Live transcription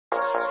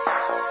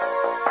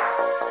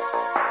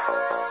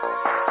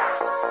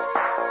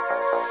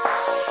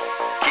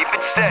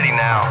steady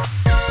now.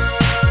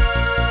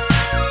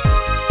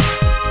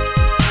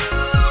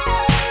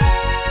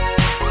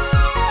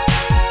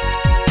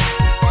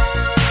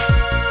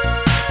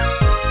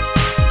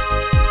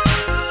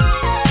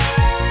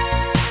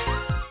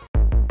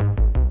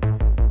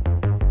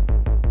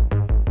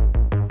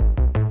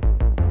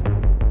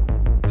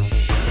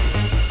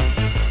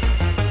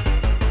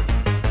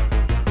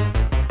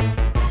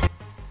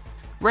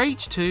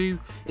 Rage 2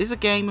 is a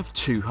game of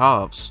two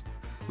halves,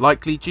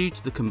 likely due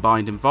to the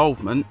combined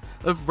involvement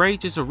of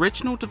Rage's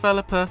original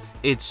developer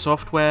id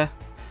Software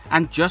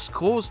and Just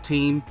Cause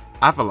team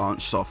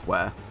Avalanche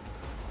Software.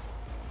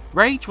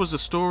 Rage was a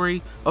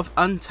story of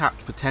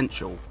untapped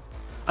potential,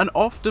 an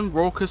often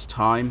raucous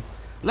time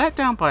let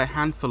down by a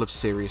handful of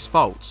serious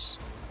faults,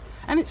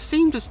 and it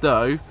seemed as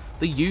though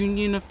the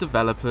union of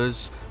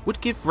developers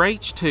would give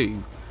Rage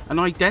 2 an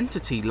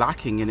identity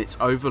lacking in its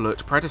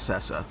overlooked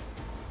predecessor.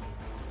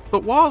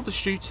 But while the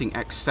shooting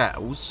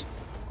excels,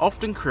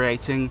 often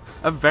creating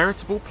a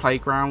veritable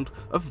playground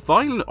of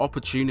violent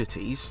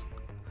opportunities,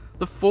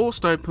 the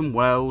forced open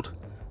world,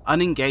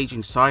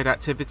 unengaging side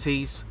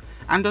activities,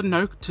 and a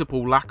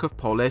notable lack of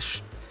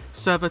polish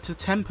serve to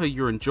temper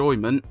your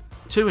enjoyment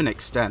to an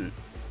extent.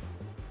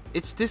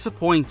 It's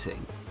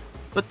disappointing,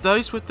 but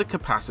those with the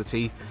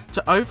capacity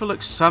to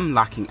overlook some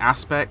lacking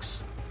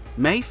aspects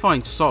may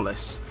find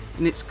solace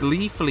in its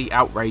gleefully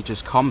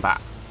outrageous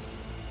combat.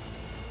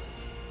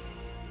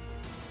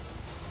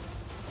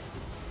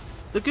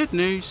 The good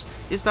news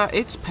is that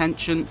its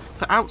penchant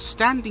for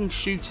outstanding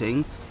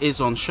shooting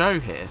is on show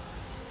here,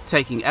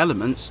 taking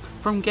elements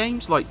from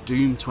games like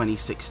Doom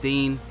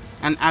 2016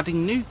 and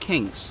adding new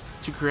kinks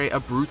to create a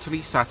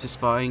brutally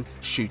satisfying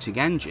shooting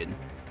engine.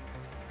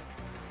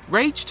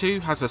 Rage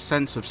 2 has a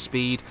sense of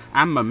speed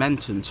and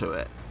momentum to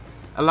it,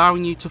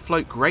 allowing you to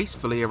float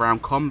gracefully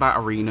around combat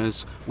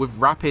arenas with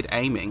rapid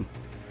aiming.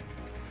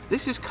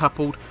 This is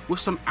coupled with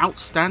some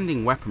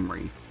outstanding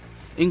weaponry,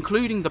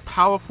 including the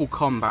powerful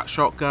combat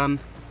shotgun,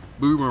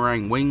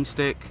 boomerang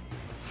wingstick,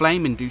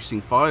 flame-inducing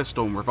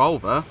firestorm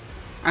revolver,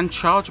 and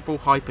chargeable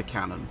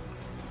hypercannon,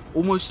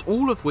 almost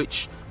all of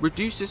which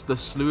reduces the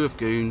slew of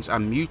goons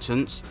and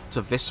mutants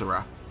to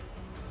viscera.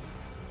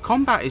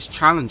 Combat is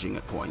challenging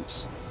at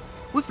points,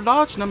 with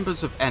large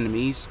numbers of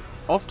enemies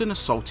often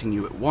assaulting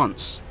you at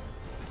once.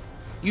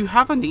 You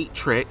have a neat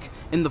trick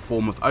in the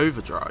form of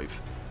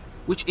overdrive,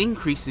 which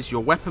increases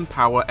your weapon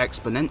power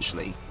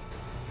exponentially.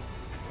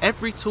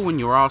 Every tool in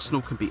your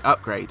arsenal can be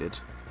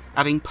upgraded,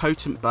 adding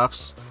potent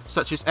buffs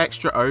such as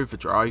extra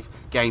overdrive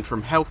gained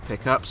from health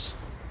pickups,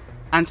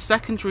 and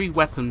secondary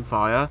weapon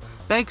fire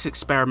begs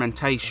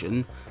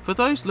experimentation for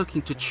those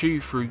looking to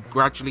chew through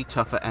gradually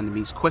tougher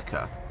enemies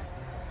quicker,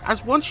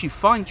 as once you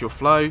find your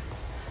flow,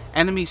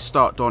 enemies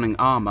start donning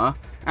armour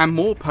and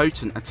more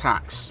potent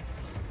attacks.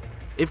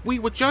 If we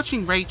were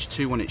judging Rage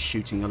 2 on its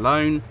shooting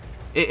alone,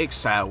 it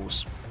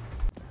excels.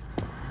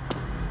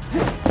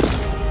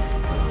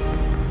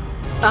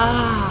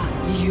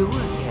 Ah, you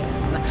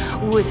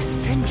again. With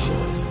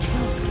sensuous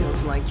kill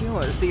skills like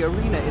yours, the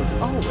arena is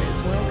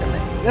always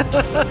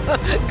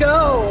welcoming.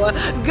 Go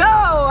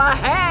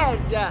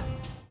ahead!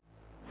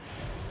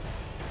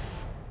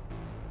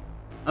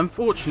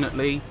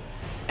 Unfortunately,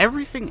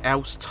 everything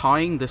else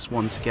tying this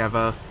one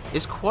together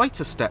is quite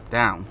a step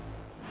down.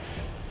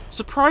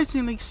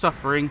 Surprisingly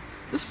suffering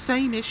the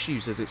same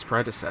issues as its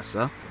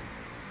predecessor,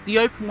 the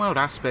open world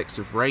aspects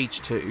of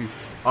Rage 2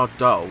 are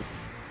dull,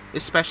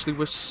 especially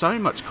with so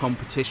much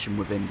competition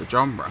within the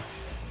genre.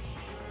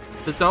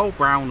 The dull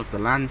brown of the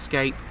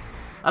landscape,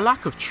 a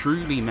lack of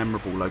truly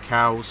memorable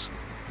locales,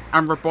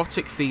 and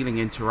robotic feeling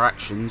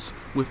interactions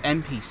with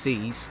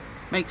NPCs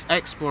makes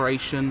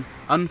exploration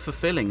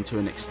unfulfilling to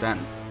an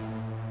extent.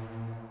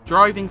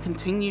 Driving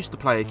continues to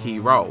play a key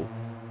role,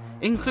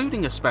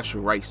 including a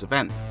special race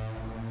event,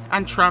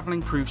 and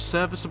travelling proves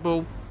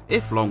serviceable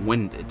if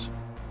long-winded.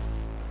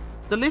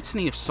 The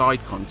litany of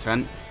side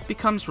content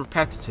becomes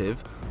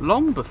repetitive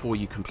long before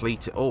you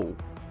complete it all,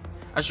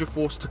 as you're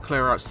forced to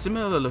clear out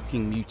similar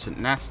looking mutant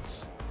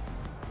nests,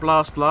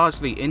 blast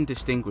largely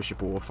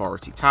indistinguishable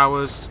authority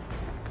towers,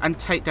 and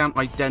take down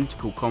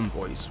identical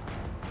convoys.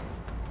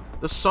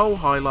 The sole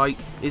highlight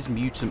is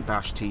Mutant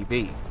Bash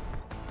TV,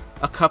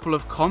 a couple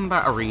of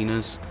combat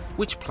arenas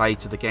which play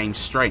to the game's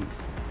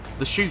strength,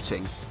 the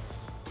shooting.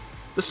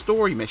 The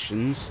story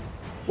missions,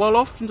 while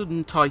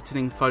often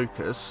tightening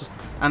focus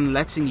and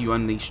letting you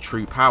unleash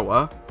true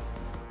power,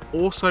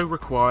 also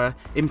require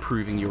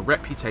improving your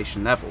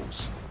reputation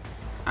levels,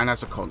 and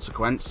as a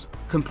consequence,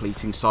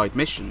 completing side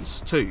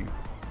missions too.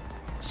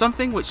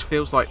 Something which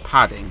feels like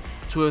padding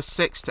to a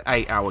 6 to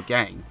 8 hour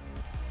game.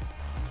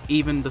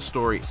 Even the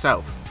story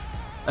itself,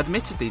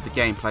 admittedly the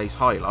gameplay's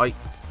highlight,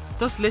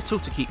 does little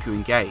to keep you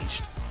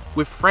engaged,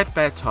 with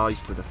threadbare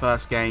ties to the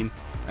first game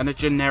and a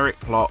generic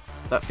plot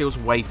that feels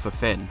wafer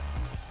thin.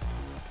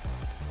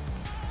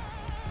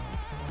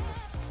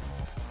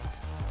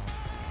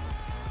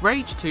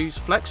 Rage 2's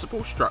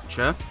flexible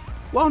structure,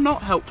 while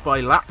not helped by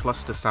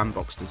lackluster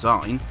sandbox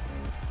design,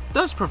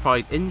 does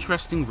provide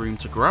interesting room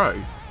to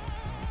grow.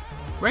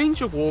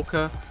 Ranger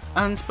Walker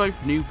earns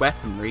both new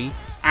weaponry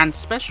and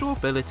special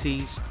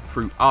abilities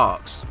through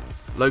arcs,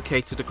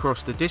 located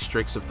across the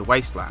districts of the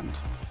Wasteland.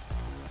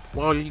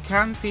 While you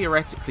can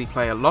theoretically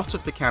play a lot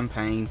of the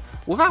campaign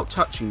without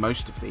touching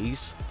most of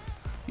these,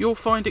 you'll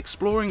find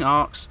exploring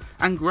arcs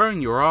and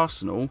growing your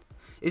arsenal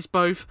is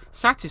both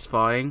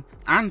satisfying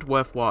and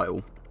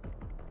worthwhile.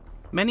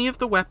 Many of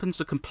the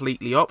weapons are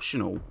completely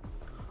optional,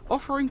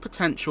 offering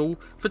potential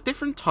for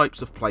different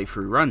types of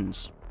playthrough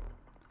runs.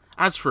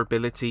 As for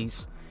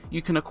abilities,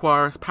 you can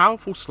acquire a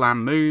powerful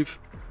slam move,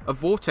 a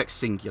vortex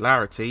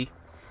singularity,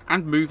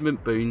 and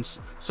movement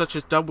boons such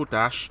as double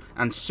dash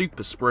and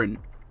super sprint.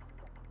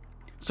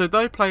 So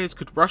though players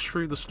could rush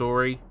through the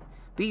story,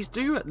 these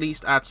do at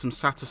least add some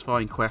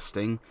satisfying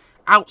questing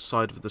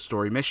outside of the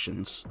story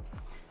missions,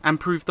 and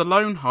prove the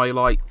lone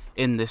highlight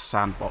in this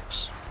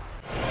sandbox.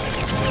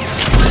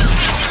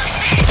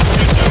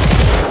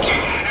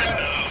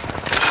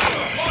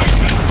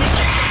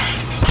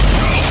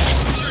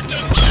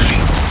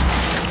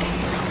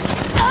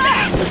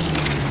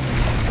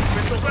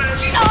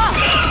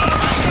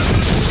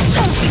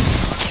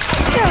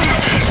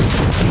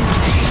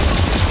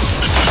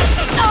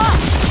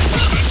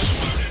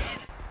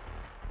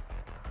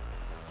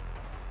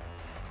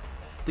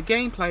 The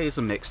gameplay is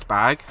a mixed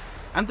bag,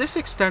 and this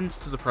extends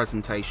to the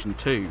presentation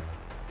too.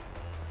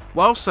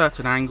 While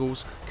certain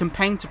angles can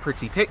paint a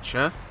pretty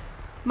picture,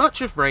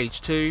 much of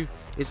Rage 2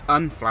 is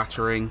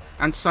unflattering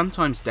and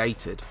sometimes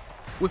dated,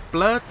 with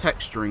blurred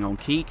texturing on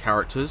key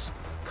characters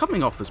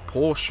coming off as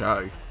poor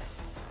show.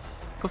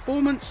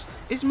 Performance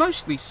is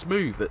mostly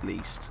smooth at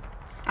least,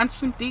 and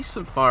some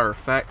decent fire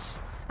effects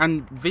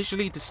and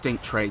visually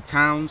distinct trade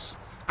towns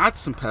add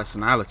some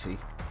personality.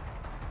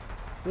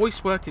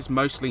 Voice work is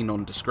mostly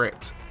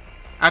nondescript,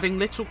 adding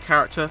little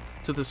character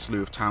to the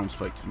slew of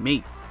townsfolk you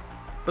meet,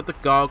 but the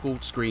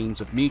gargled screams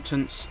of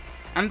mutants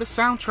and the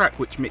soundtrack,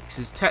 which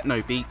mixes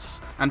techno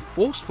beats and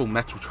forceful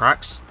metal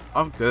tracks,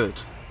 are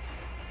good.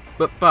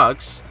 But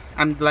bugs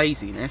and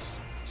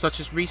laziness, such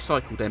as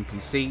recycled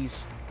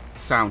NPCs,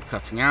 sound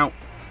cutting out,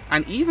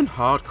 and even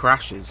hard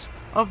crashes,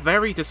 are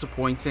very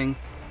disappointing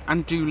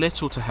and do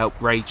little to help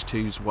Rage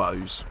 2's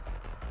woes.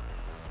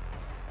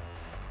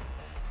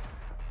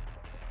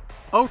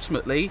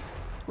 Ultimately,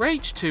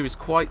 Rage 2 is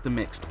quite the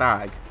mixed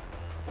bag,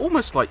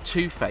 almost like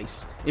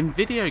Two-Face in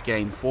video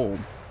game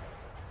form.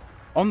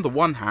 On the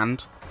one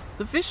hand,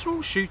 the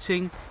visual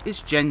shooting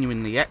is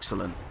genuinely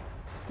excellent,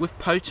 with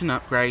potent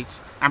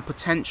upgrades and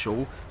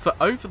potential for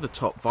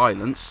over-the-top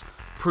violence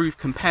prove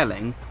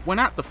compelling when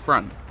at the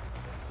front.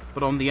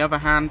 But on the other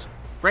hand,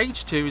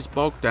 Rage 2 is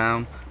bogged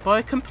down by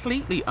a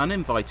completely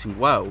uninviting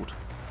world,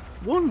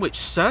 one which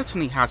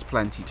certainly has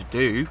plenty to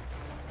do,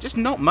 just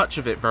not much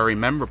of it very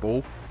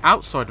memorable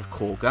outside of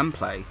core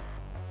gunplay.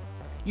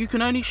 You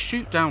can only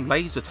shoot down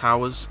laser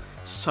towers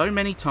so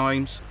many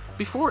times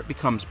before it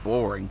becomes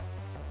boring.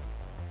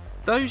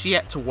 Those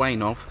yet to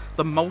wane off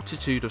the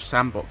multitude of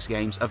sandbox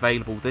games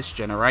available this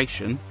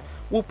generation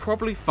will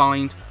probably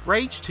find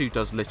Rage 2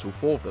 does little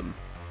for them.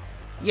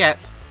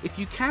 Yet, if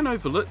you can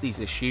overlook these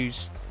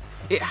issues,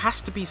 it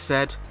has to be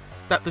said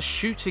that the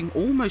shooting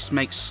almost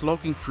makes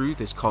slogging through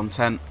this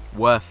content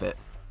worth it.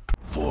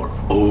 For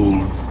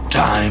old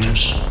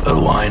times, a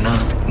whiner.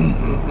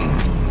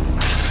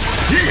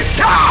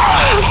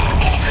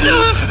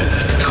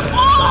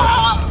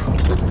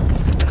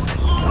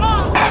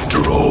 After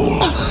all,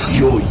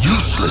 your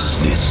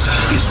uselessness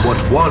is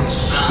what once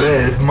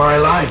spared my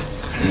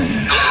life.